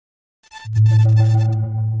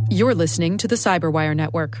You're listening to the Cyberwire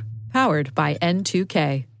Network, powered by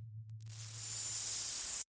N2K.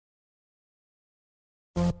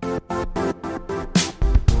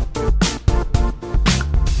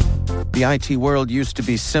 The IT world used to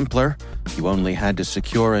be simpler. You only had to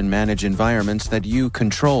secure and manage environments that you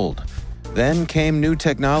controlled. Then came new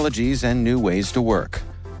technologies and new ways to work.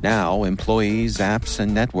 Now, employees, apps,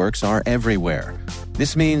 and networks are everywhere.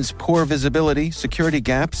 This means poor visibility, security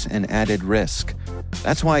gaps, and added risk.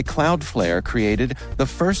 That's why Cloudflare created the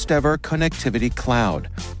first-ever connectivity cloud.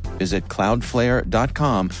 Visit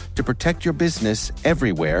cloudflare.com to protect your business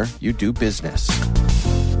everywhere you do business.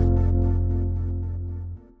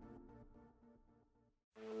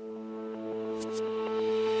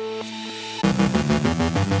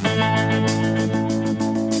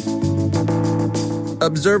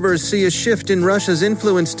 Observers see a shift in Russia's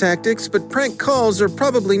influence tactics, but prank calls are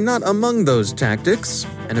probably not among those tactics.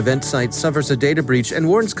 An event site suffers a data breach and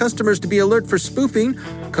warns customers to be alert for spoofing.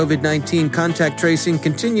 COVID-19 contact tracing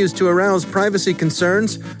continues to arouse privacy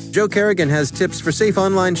concerns. Joe Kerrigan has tips for safe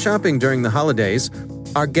online shopping during the holidays.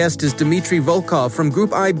 Our guest is Dmitry Volkov from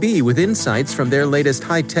Group IB with insights from their latest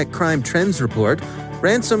high-tech crime trends report.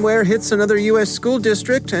 Ransomware hits another U.S. school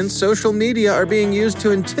district, and social media are being used to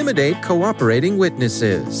intimidate cooperating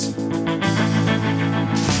witnesses.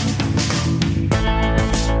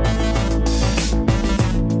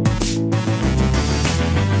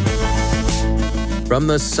 From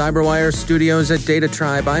the Cyberwire studios at Data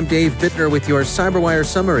Tribe, I'm Dave Bittner with your Cyberwire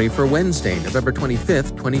summary for Wednesday, November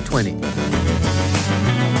 25th, 2020.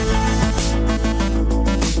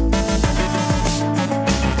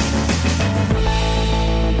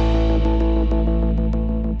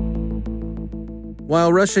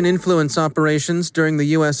 While Russian influence operations during the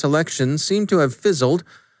U.S. election seem to have fizzled,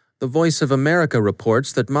 the Voice of America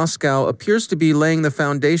reports that Moscow appears to be laying the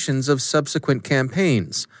foundations of subsequent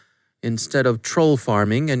campaigns. Instead of troll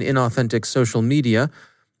farming and inauthentic social media,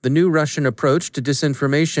 the new Russian approach to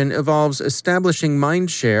disinformation involves establishing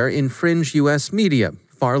mindshare in fringe U.S. media,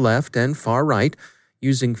 far left and far right,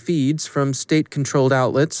 using feeds from state-controlled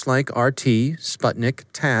outlets like RT, Sputnik,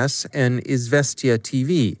 TASS, and Izvestia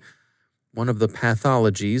TV. One of the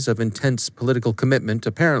pathologies of intense political commitment,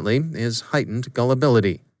 apparently, is heightened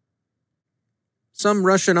gullibility. Some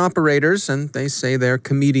Russian operators, and they say they're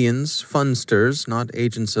comedians, funsters, not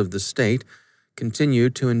agents of the state, continue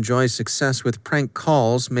to enjoy success with prank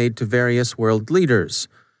calls made to various world leaders.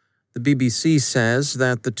 The BBC says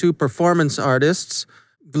that the two performance artists,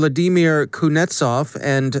 Vladimir Kunetsov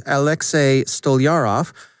and Alexei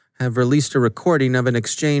Stolyarov, have released a recording of an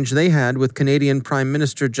exchange they had with Canadian Prime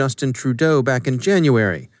Minister Justin Trudeau back in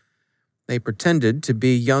January. They pretended to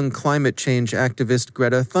be young climate change activist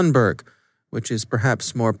Greta Thunberg, which is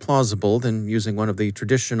perhaps more plausible than using one of the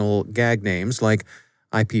traditional gag names like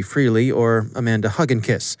IP Freely or Amanda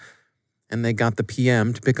Hugginkiss. And they got the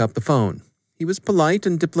PM to pick up the phone. He was polite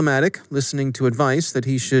and diplomatic, listening to advice that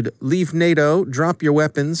he should leave NATO, drop your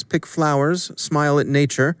weapons, pick flowers, smile at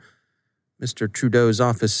nature. Mr. Trudeau's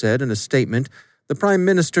office said in a statement, the Prime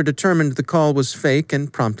Minister determined the call was fake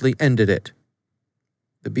and promptly ended it.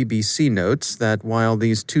 The BBC notes that while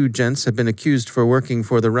these two gents have been accused for working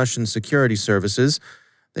for the Russian security services,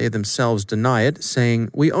 they themselves deny it, saying,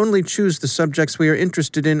 "We only choose the subjects we are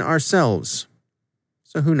interested in ourselves."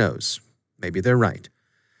 So who knows? Maybe they're right.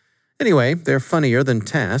 Anyway, they're funnier than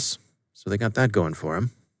TASS, so they got that going for them.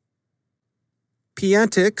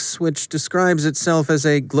 Piatix, which describes itself as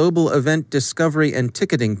a global event discovery and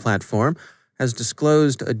ticketing platform, has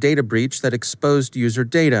disclosed a data breach that exposed user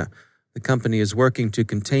data. The company is working to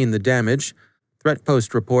contain the damage.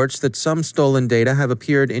 ThreatPost reports that some stolen data have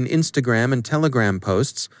appeared in Instagram and Telegram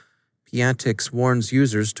posts. Piatix warns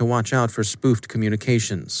users to watch out for spoofed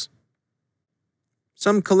communications.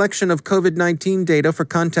 Some collection of COVID-19 data for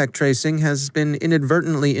contact tracing has been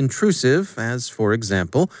inadvertently intrusive, as, for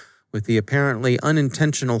example, with the apparently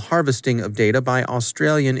unintentional harvesting of data by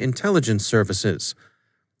Australian intelligence services.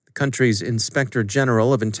 The country's Inspector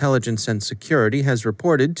General of Intelligence and Security has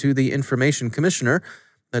reported to the Information Commissioner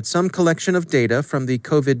that some collection of data from the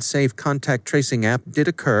COVID-safe contact tracing app did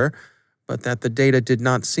occur, but that the data did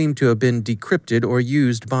not seem to have been decrypted or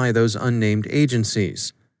used by those unnamed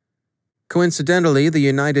agencies. Coincidentally, the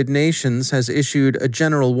United Nations has issued a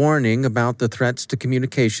general warning about the threats to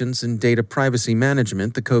communications and data privacy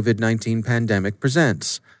management the COVID-19 pandemic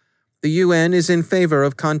presents. The UN is in favor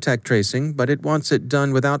of contact tracing, but it wants it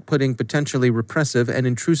done without putting potentially repressive and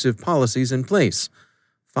intrusive policies in place.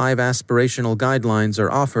 5 aspirational guidelines are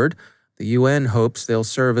offered. The UN hopes they'll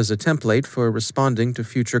serve as a template for responding to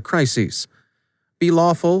future crises. be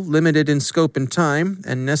lawful, limited in scope and time,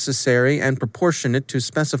 and necessary and proportionate to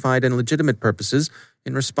specified and legitimate purposes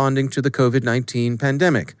in responding to the COVID-19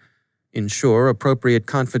 pandemic. Ensure appropriate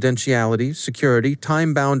confidentiality, security,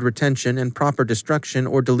 time-bound retention, and proper destruction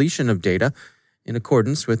or deletion of data in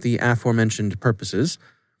accordance with the aforementioned purposes.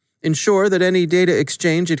 Ensure that any data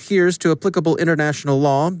exchange adheres to applicable international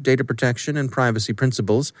law, data protection, and privacy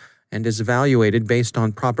principles, and is evaluated based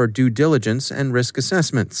on proper due diligence and risk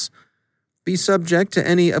assessments. Be subject to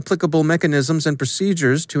any applicable mechanisms and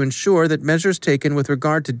procedures to ensure that measures taken with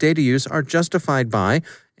regard to data use are justified by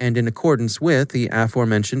and in accordance with the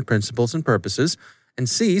aforementioned principles and purposes, and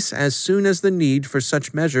cease as soon as the need for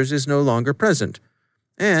such measures is no longer present.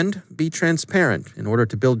 And be transparent in order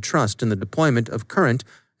to build trust in the deployment of current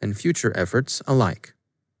and future efforts alike.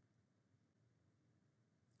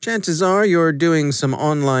 Chances are you're doing some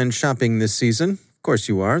online shopping this season. Of course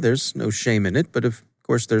you are. There's no shame in it, but of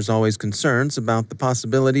course there's always concerns about the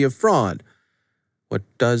possibility of fraud. What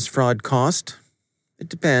does fraud cost? It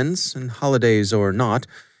depends, and holidays or not.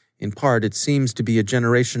 In part, it seems to be a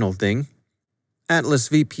generational thing. Atlas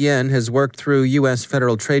VPN has worked through U.S.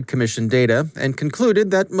 Federal Trade Commission data and concluded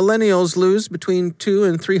that millennials lose between $200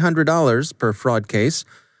 and $300 per fraud case,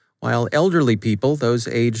 while elderly people, those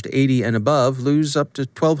aged 80 and above, lose up to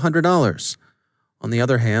 $1,200. On the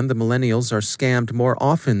other hand, the millennials are scammed more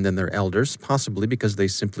often than their elders, possibly because they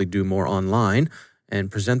simply do more online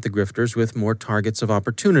and present the grifters with more targets of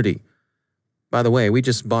opportunity. By the way, we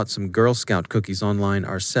just bought some Girl Scout cookies online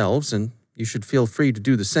ourselves, and you should feel free to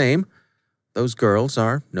do the same. Those girls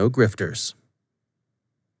are no grifters.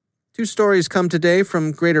 2 stories come today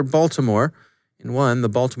from Greater Baltimore. In one, the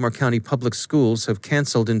Baltimore County Public Schools have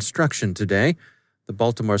canceled instruction today. The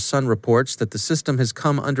Baltimore Sun reports that the system has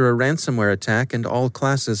come under a ransomware attack and all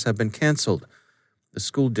classes have been canceled. The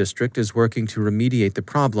school district is working to remediate the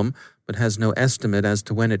problem, but has no estimate as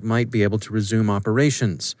to when it might be able to resume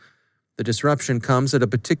operations. The disruption comes at a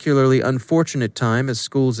particularly unfortunate time as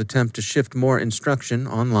schools attempt to shift more instruction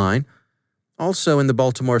online. Also in the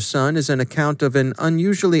Baltimore Sun is an account of an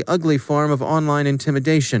unusually ugly form of online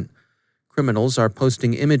intimidation. Criminals are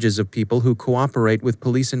posting images of people who cooperate with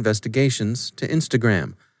police investigations to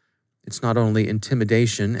Instagram. It's not only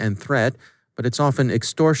intimidation and threat, but it's often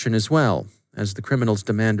extortion as well, as the criminals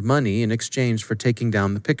demand money in exchange for taking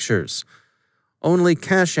down the pictures. Only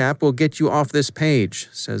Cash App will get you off this page,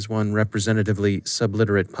 says one representatively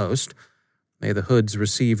subliterate post. May the hoods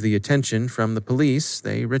receive the attention from the police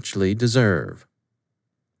they richly deserve.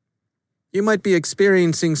 You might be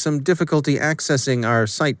experiencing some difficulty accessing our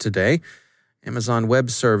site today. Amazon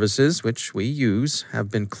Web Services, which we use, have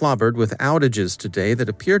been clobbered with outages today that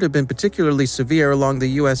appear to have been particularly severe along the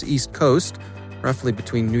U.S. East Coast, roughly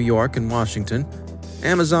between New York and Washington.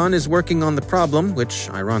 Amazon is working on the problem, which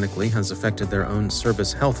ironically has affected their own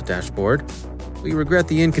service health dashboard. We regret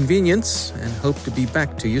the inconvenience and hope to be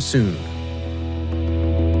back to you soon.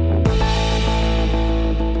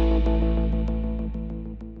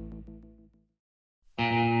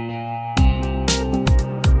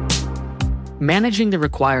 Managing the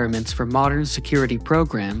requirements for modern security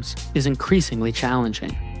programs is increasingly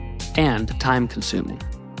challenging and time-consuming.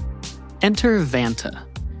 Enter Vanta.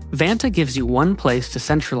 Vanta gives you one place to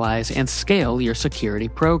centralize and scale your security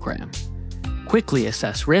program. Quickly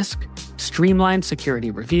assess risk, streamline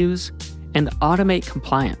security reviews, and automate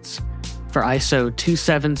compliance for ISO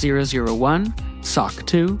 27001, SOC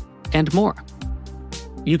 2, and more.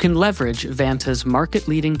 You can leverage Vanta's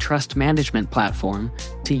market-leading trust management platform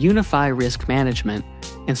to unify risk management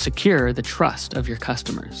and secure the trust of your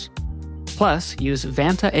customers. Plus, use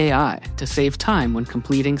Vanta AI to save time when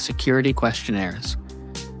completing security questionnaires.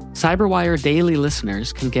 CyberWire Daily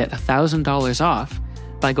listeners can get $1,000 off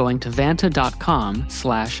by going to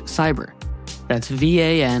vanta.com/cyber. That's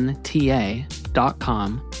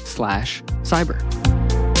VANTA.com/cyber.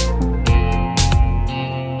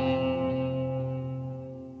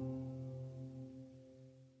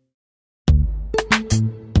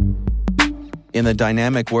 In the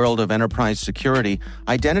dynamic world of enterprise security,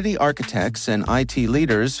 identity architects and IT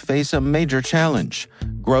leaders face a major challenge.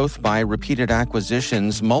 Growth by repeated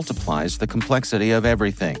acquisitions multiplies the complexity of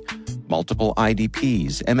everything. Multiple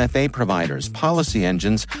IDPs, MFA providers, policy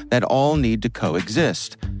engines that all need to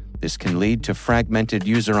coexist. This can lead to fragmented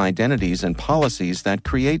user identities and policies that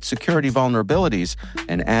create security vulnerabilities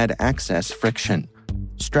and add access friction.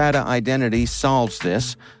 Strata Identity solves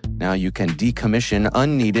this. Now you can decommission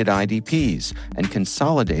unneeded IDPs and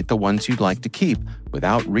consolidate the ones you'd like to keep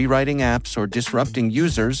without rewriting apps or disrupting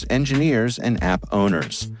users, engineers, and app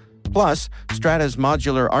owners. Plus, Strata's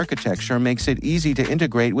modular architecture makes it easy to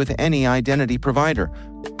integrate with any identity provider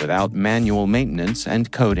without manual maintenance and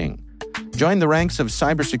coding. Join the ranks of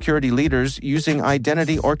cybersecurity leaders using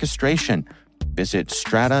identity orchestration. Visit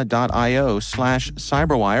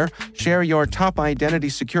strata.io/cyberwire, share your top identity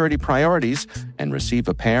security priorities, and receive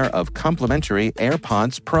a pair of complimentary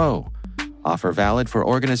AirPods Pro. Offer valid for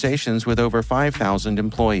organizations with over 5,000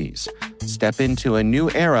 employees. Step into a new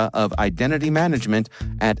era of identity management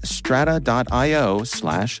at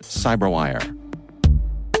strata.io/cyberwire.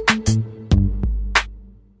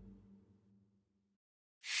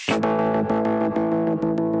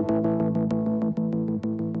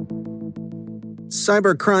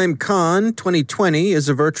 CyberCrimeCon 2020 is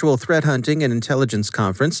a virtual threat hunting and intelligence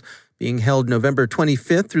conference being held November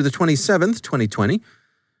 25th through the 27th, 2020.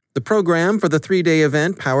 The program for the three-day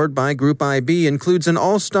event, powered by Group IB, includes an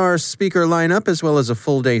all-star speaker lineup as well as a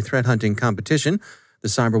full-day threat hunting competition. The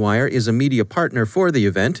CyberWire is a media partner for the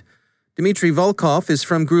event. Dmitry Volkov is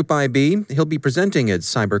from Group IB. He'll be presenting at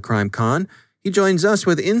CyberCrimeCon. He joins us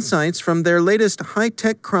with insights from their latest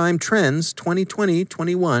High-Tech Crime Trends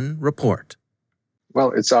 2020-21 report.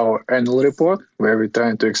 Well, it's our annual report where we're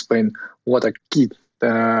trying to explain what are key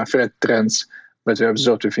threat trends that we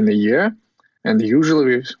observed within a year. And usually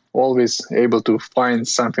we're always able to find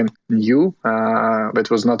something new that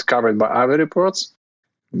was not covered by other reports,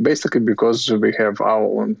 basically because we have our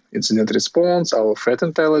own incident response, our threat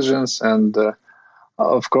intelligence, and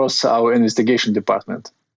of course, our investigation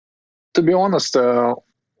department. To be honest,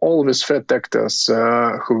 all these threat actors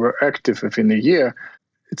who were active within a year,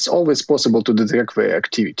 it's always possible to detect their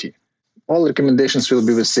activity. All recommendations will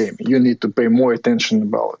be the same. You need to pay more attention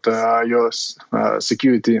about your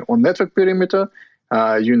security on network perimeter.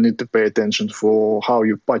 You need to pay attention for how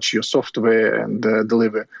you patch your software and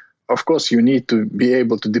deliver. Of course, you need to be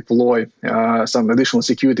able to deploy some additional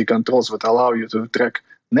security controls that allow you to track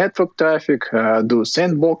network traffic, do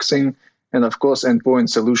sandboxing, and of course, endpoint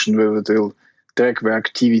solution where it will track the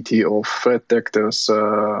activity of threat actors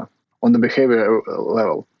on the behavior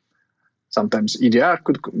level. Sometimes EDR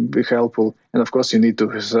could be helpful. And of course, you need to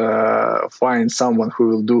find someone who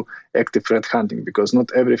will do active threat hunting, because not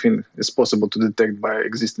everything is possible to detect by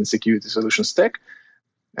existing security solution stack.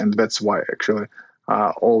 And that's why actually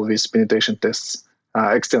all these penetration tests,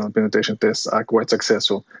 external penetration tests, are quite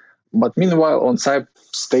successful. But meanwhile, on side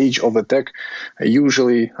stage of attack,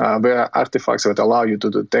 usually there are artifacts that allow you to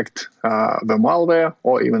detect the malware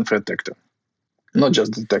or even threat actor. Not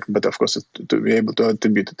just detect, but of course to be able to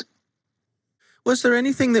attribute it. Was there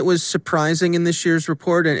anything that was surprising in this year's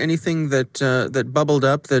report, and anything that bubbled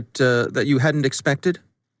up that you hadn't expected?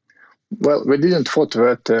 Well, we didn't thought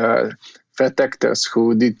that threat actors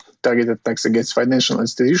who did targeted attacks against financial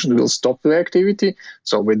institutions will stop their activity,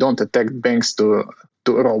 so we don't attack banks to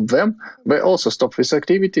rob them. They also stopped this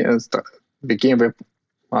activity and began to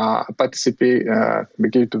participate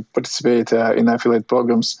in affiliate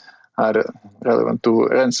programs relevant to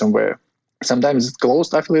ransomware. Sometimes it's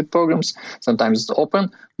closed affiliate programs, sometimes it's open,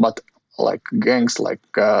 but like gangs like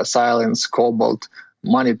Silence, Cobalt,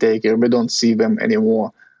 Moneytaker, we don't see them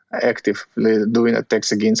anymore actively doing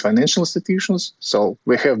attacks against financial institutions. So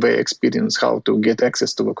we have the experience how to get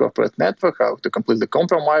access to the corporate network, how to completely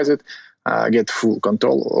compromise it, get full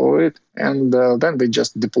control over it, and then they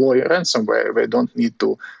just deploy ransomware. They don't need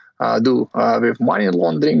to do with money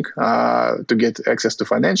laundering to get access to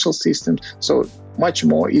financial systems. So much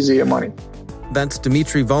more easier money. That's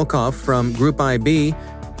Dmitry Volkov from Group IB.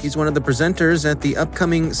 He's one of the presenters at the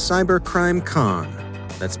upcoming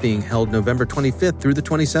CyberCrimeCon. That's being held November 25th through the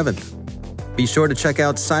 27th. Be sure to check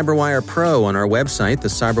out CyberWire Pro on our website,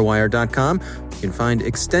 thecyberwire.com. You can find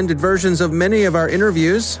extended versions of many of our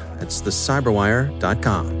interviews. It's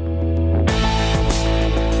thecyberwire.com.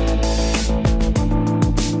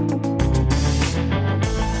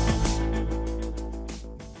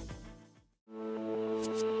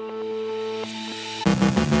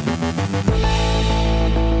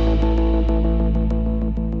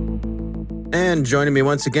 And joining me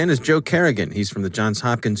once again is Joe Carrigan. He's from the Johns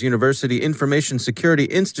Hopkins University Information Security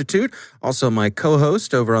Institute, also my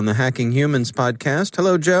co-host over on the Hacking Humans podcast.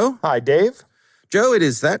 Hello, Joe. Hi, Dave. Joe, it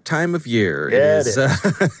is that time of year. Yeah, it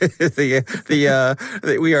is.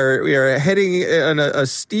 We are heading on a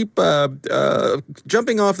steep,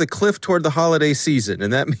 jumping off the cliff toward the holiday season,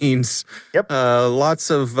 and that means lots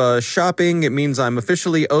of shopping. It means I'm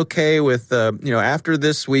officially okay with after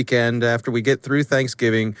this weekend, after we get through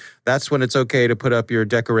Thanksgiving, that's when it's okay to put up your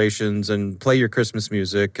decorations and play your Christmas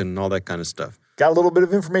music and all that kind of stuff. Got a little bit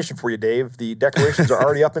of information for you, Dave. The decorations are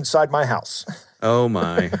already up inside my house. Oh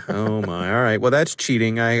my! Oh my! All right. Well, that's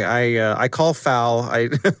cheating. I call foul.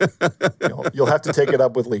 You'll have to take it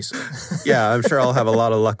up with Lisa. Yeah, I'm sure I'll have a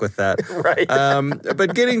lot of luck with that. Right.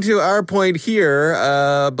 But getting to our point here,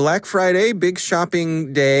 Black Friday, big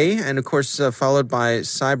shopping day, and of course followed by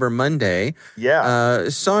Cyber Monday. Yeah.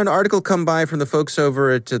 Saw an article come by from the folks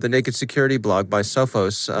over at the Naked Security blog by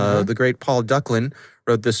Sophos. The great Paul Ducklin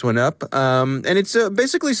wrote this one up, and it's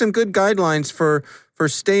basically some good guidelines for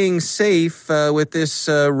staying safe with this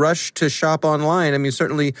rush to shop online. I mean,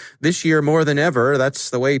 certainly this year more than ever, that's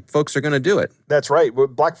the way folks are going to do it. That's right.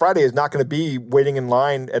 Black Friday is not going to be waiting in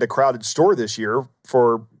line at a crowded store this year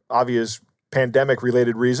for obvious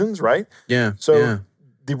pandemic-related reasons, right? Yeah. So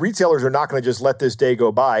the retailers are not going to just let this day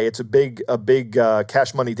go by. It's a big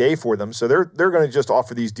cash money day for them. So they're going to just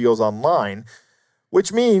offer these deals online,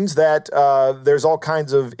 which means that there's all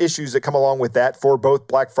kinds of issues that come along with that for both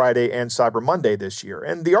Black Friday and Cyber Monday this year.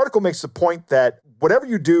 And the article makes the point that whatever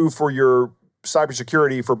you do for your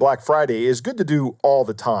cybersecurity for Black Friday is good to do all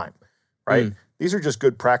the time, right? These are just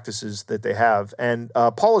good practices that they have. And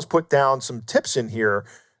Paul has put down some tips in here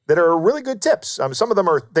that are really good tips. Some of them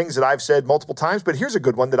are things that I've said multiple times, but here's a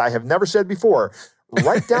good one that I have never said before.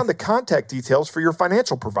 Write down the contact details for your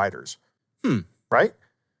financial providers, right?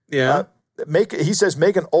 Yeah. He says,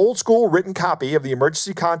 make an old school written copy of the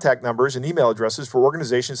emergency contact numbers and email addresses for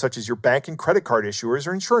organizations such as your bank and credit card issuers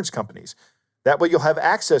or insurance companies. That way you'll have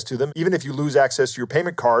access to them, even if you lose access to your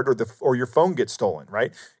payment card or your phone gets stolen,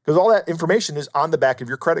 right? Because all that information is on the back of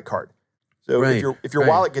your credit card. So if your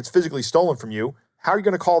wallet gets physically stolen from you, how are you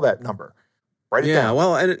going to call that number? Write it down. Yeah,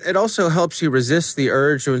 well, and it also helps you resist the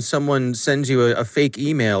urge when someone sends you a fake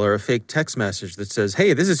email or a fake text message that says,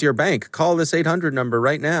 hey, this is your bank. Call this 800 number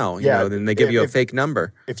right now. Then they give you a fake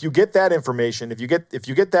number. If you get that information, if you get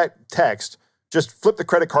that text, just flip the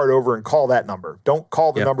credit card over and call that number. Don't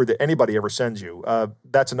call the number that anybody ever sends you.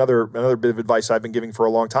 That's another bit of advice I've been giving for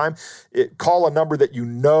a long time. Call a number that you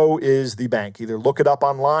know is the bank. Either look it up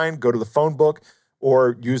online, go to the phone book,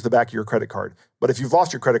 or use the back of your credit card. But if you've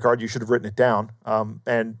lost your credit card, you should have written it down.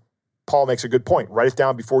 And Paul makes a good point. Write it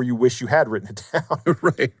down before you wish you had written it down.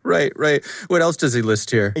 Right. What else does he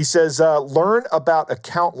list here? He says, learn about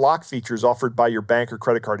account lock features offered by your bank or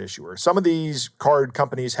credit card issuer. Some of these card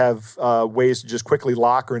companies have ways to just quickly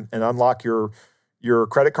lock and unlock your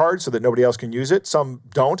credit card so that nobody else can use it. Some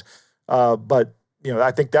don't. But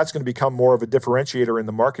I think that's going to become more of a differentiator in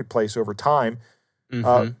the marketplace over time.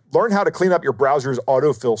 Learn how to clean up your browser's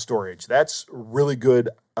autofill storage. That's really good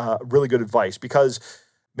advice, because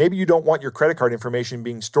maybe you don't want your credit card information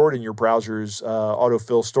being stored in your browser's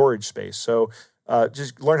autofill storage space. So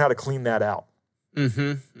just learn how to clean that out.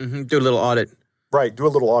 Do a little audit. Right, do a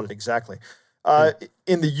little audit, exactly.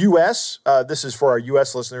 In the U.S., this is for our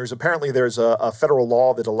U.S. listeners, apparently there's a federal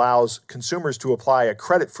law that allows consumers to apply a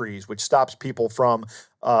credit freeze, which stops people from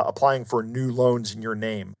applying for new loans in your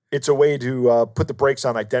name. It's a way to put the brakes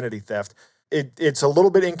on identity theft. It's a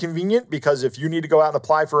little bit inconvenient because if you need to go out and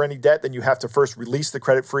apply for any debt, then you have to first release the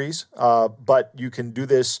credit freeze. But you can do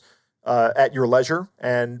this at your leisure,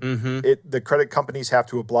 and the credit companies have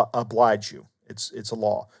to oblige you. It's a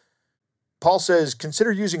law. Paul says,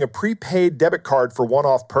 consider using a prepaid debit card for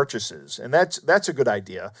one-off purchases, and that's a good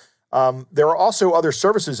idea. There are also other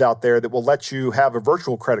services out there that will let you have a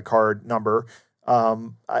virtual credit card number.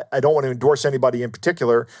 I don't want to endorse anybody in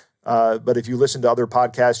particular, but if you listen to other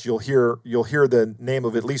podcasts, you'll hear the name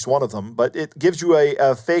of at least one of them. But it gives you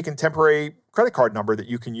a fake and temporary credit card number that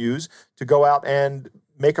you can use to go out and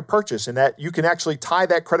make a purchase, and that you can actually tie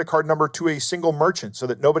that credit card number to a single merchant so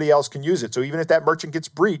that nobody else can use it. So even if that merchant gets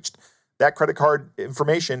breached, that credit card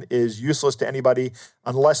information is useless to anybody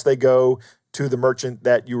unless they go to the merchant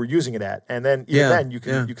that you were using it at. And then then you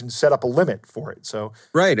can set up a limit for it. So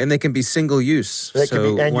right, and they can be single use. They can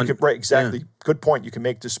be, and you can, right, exactly. Yeah. Good point. You can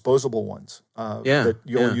make disposable ones that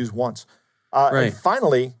you only use once. And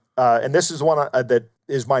finally, and this is one that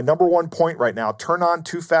is my number one point right now, turn on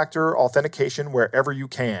two-factor authentication wherever you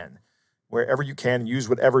can. Wherever you can, use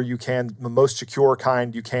whatever you can, the most secure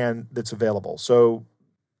kind you can that's available. So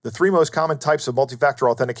the three most common types of multi-factor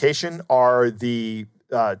authentication are the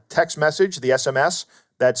text message, the SMS,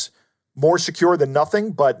 that's more secure than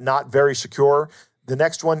nothing, but not very secure. The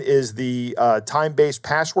next one is the time-based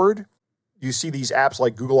password. You see these apps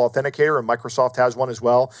like Google Authenticator, and Microsoft has one as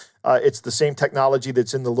well. It's the same technology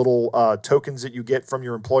that's in the little tokens that you get from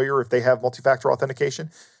your employer if they have multi-factor authentication.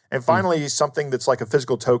 And finally, something that's like a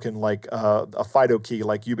physical token, like a FIDO key,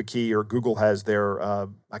 like YubiKey, or Google has their, I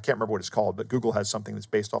can't remember what it's called, but Google has something that's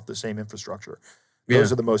based off the same infrastructure.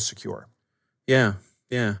 Those are the most secure. Yeah,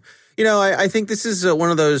 I think this is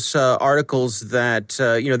one of those articles that,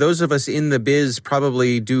 those of us in the biz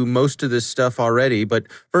probably do most of this stuff already. But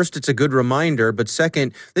first, it's a good reminder. But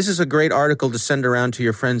second, this is a great article to send around to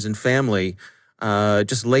your friends and family.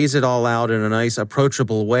 Just lays it all out in a nice,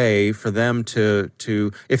 approachable way for them to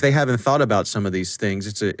if they haven't thought about some of these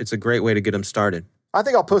things. It's a great way to get them started. I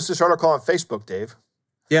think I'll post this article on Facebook, Dave.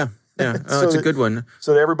 Yeah. Oh, it's a good one.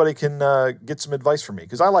 So that everybody can get some advice from me,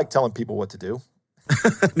 because I like telling people what to do.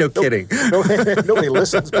 No kidding. Nobody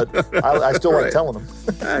listens, but I still like telling them.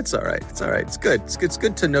 That's all right. It's all right. It's good. It's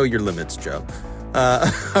good to know your limits, Joe.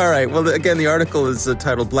 All right. Well, again, the article is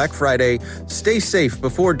titled Black Friday, Stay Safe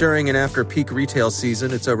Before, During, and After Peak Retail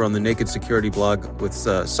Season. It's over on the Naked Security blog with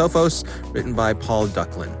Sophos, written by Paul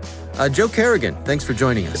Ducklin. Joe Carrigan, thanks for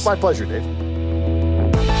joining us. It's my pleasure, Dave.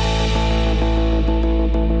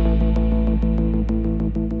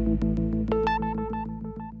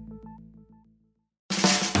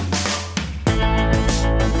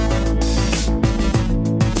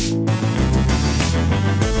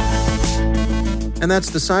 And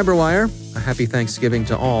that's the Cyberwire. A happy Thanksgiving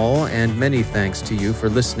to all, and many thanks to you for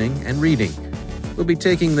listening and reading. We'll be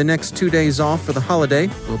taking the next 2 days off for the holiday.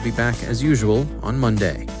 We'll be back as usual on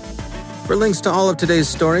Monday. For links to all of today's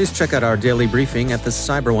stories, check out our daily briefing at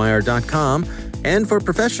thecyberwire.com. And for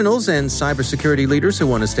professionals and cybersecurity leaders who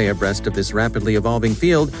want to stay abreast of this rapidly evolving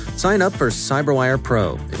field, sign up for Cyberwire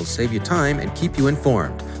Pro. It'll save you time and keep you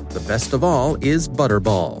informed. The best of all is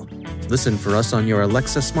Butterball. Listen for us on your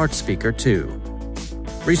Alexa smart speaker, too.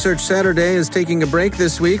 Research Saturday is taking a break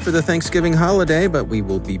this week for the Thanksgiving holiday, but we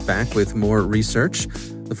will be back with more research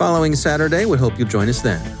the following Saturday. We hope you'll join us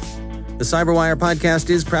then. The Cyberwire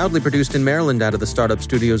podcast is proudly produced in Maryland out of the startup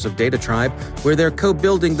studios of Data Tribe, where they're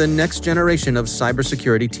co-building the next generation of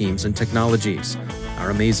cybersecurity teams and technologies.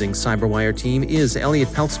 Our amazing Cyberwire team is Elliot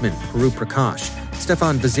Peltzman, Puru Prakash,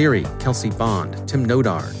 Stefan Vaziri, Kelsey Bond, Tim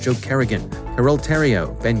Nodar, Joe Carrigan, Carol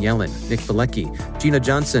Terrio, Ben Yellen, Nick Valecki, Gina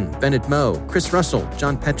Johnson, Bennett Moe, Chris Russell,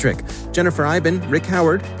 John Petrick, Jennifer Iben, Rick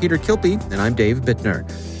Howard, Peter Kilpie, and I'm Dave Bittner.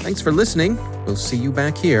 Thanks for listening. We'll see you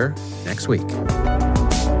back here next week.